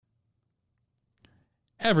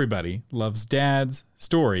Everybody loves dads,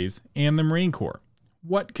 stories, and the Marine Corps.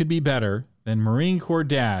 What could be better than Marine Corps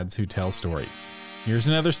dads who tell stories? Here's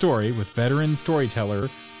another story with veteran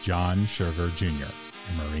storyteller John Sugar Jr.,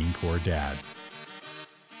 a Marine Corps dad.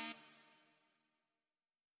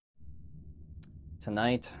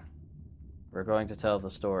 Tonight, we're going to tell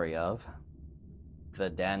the story of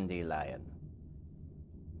the Dandelion.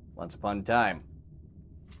 Once upon a time,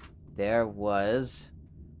 there was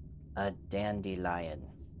a dandelion,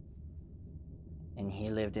 and he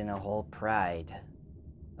lived in a whole pride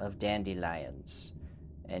of dandelions,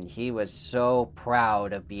 and he was so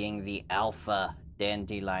proud of being the alpha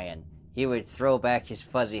dandelion. He would throw back his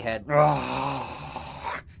fuzzy head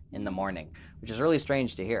in the morning, which is really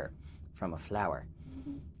strange to hear from a flower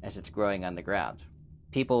as it's growing on the ground.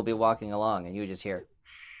 People will be walking along, and you just hear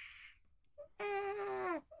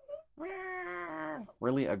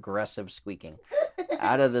really aggressive squeaking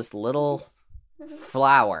out of this little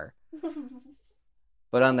flower.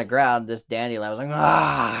 But on the ground, this dandelion was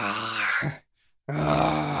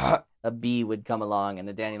like, a bee would come along, and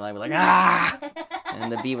the dandelion would like,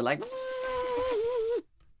 and the bee would like,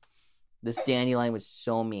 This dandelion was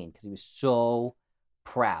so mean because he was so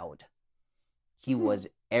proud. He was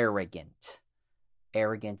arrogant.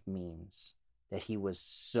 Arrogant means that he was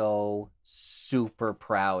so super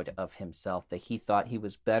proud of himself that he thought he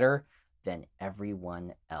was better than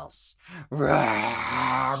everyone else. And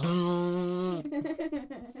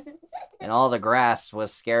all the grass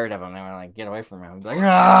was scared of him. They were like, get away from him. He'd be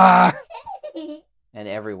like, and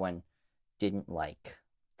everyone didn't like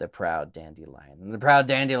the proud dandelion. And the proud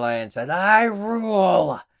dandelion said, I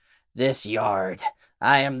rule this yard.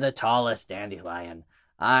 I am the tallest dandelion.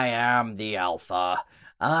 I am the alpha.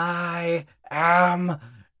 I am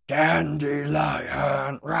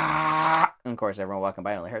Dandelion. And of course, everyone walking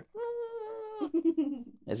by only heard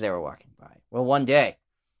as they were walking by. Well, one day,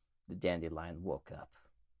 the dandelion woke up.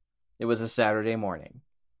 It was a Saturday morning,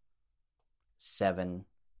 7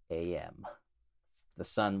 a.m. The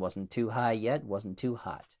sun wasn't too high yet, wasn't too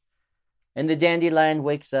hot. And the dandelion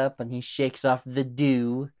wakes up and he shakes off the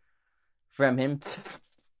dew from him.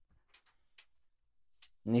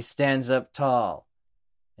 And he stands up tall.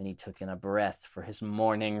 And he took in a breath for his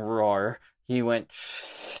morning roar. He went,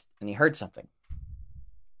 and he heard something.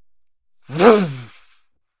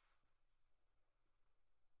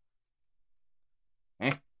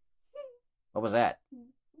 What was that?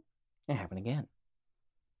 It happened again.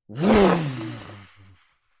 And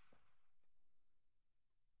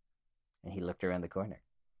he looked around the corner,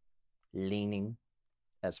 leaning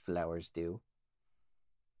as flowers do.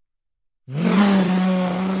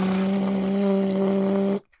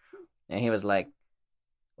 And he was like,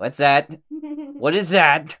 what's that? What is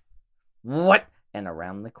that? What? And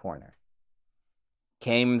around the corner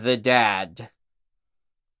came the dad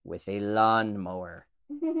with a lawnmower.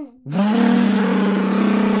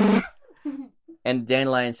 And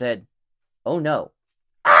Dandelion said, oh no.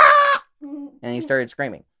 And he started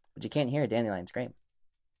screaming. But you can't hear a dandelion scream.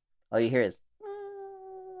 All you hear is,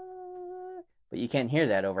 but you can't hear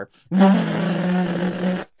that over.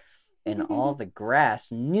 And all the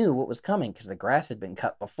grass knew what was coming because the grass had been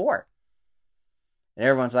cut before. And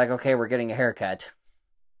everyone's like, okay, we're getting a haircut.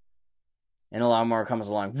 And a lawnmower comes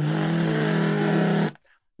along. And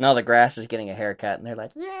all the grass is getting a haircut. And they're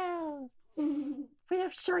like, yeah, we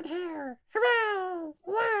have short hair. Hooray!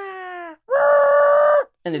 Yeah!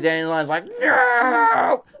 And the dandelion's like,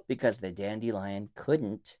 no! Because the dandelion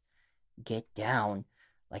couldn't get down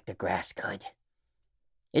like the grass could.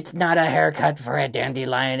 It's not a haircut for a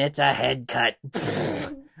dandelion, it's a head cut.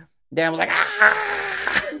 Dan was like,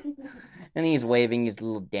 ah! And he's waving his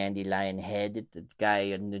little dandelion head at the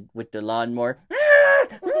guy with the lawnmower.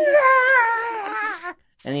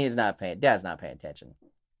 And he's not paying, Dad's not paying attention.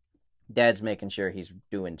 Dad's making sure he's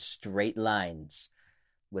doing straight lines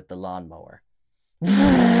with the lawnmower.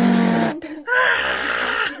 And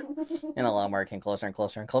the lawnmower came closer and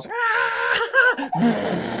closer and closer.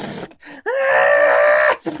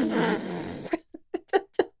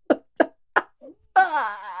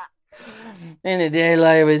 And the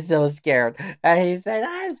dandelion was so scared. And he said,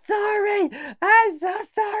 I'm sorry. I'm so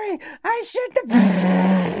sorry. I shouldn't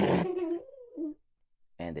have.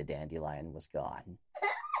 And the dandelion was gone.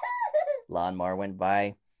 Lawnmower went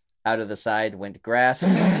by. Out of the side went grass.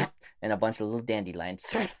 And a bunch of little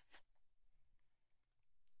dandelions.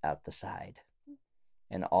 Out the side.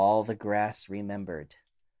 And all the grass remembered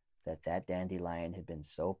that dandelion had been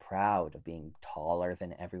so proud of being taller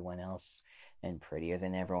than everyone else and prettier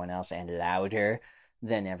than everyone else and louder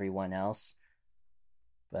than everyone else.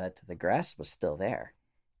 But the grass was still there.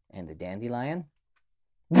 And the dandelion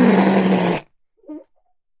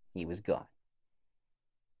he was gone.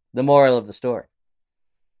 The moral of the story: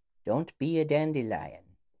 don't be a dandelion.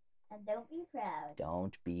 And don't be proud.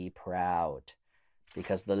 Don't be proud.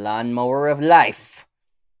 Because the lawnmower of life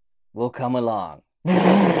will come along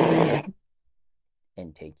and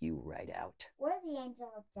take you right out. Or the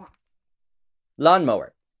angel of death.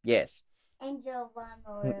 Lawnmower. Yes. Angel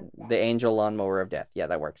lawnmower of death. The angel lawnmower of death. Yeah,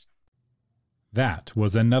 that works. That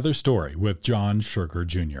was another story with John Sugar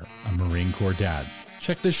Jr., a Marine Corps dad.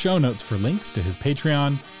 Check the show notes for links to his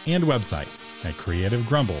Patreon and website at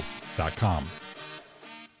creativegrumbles.com.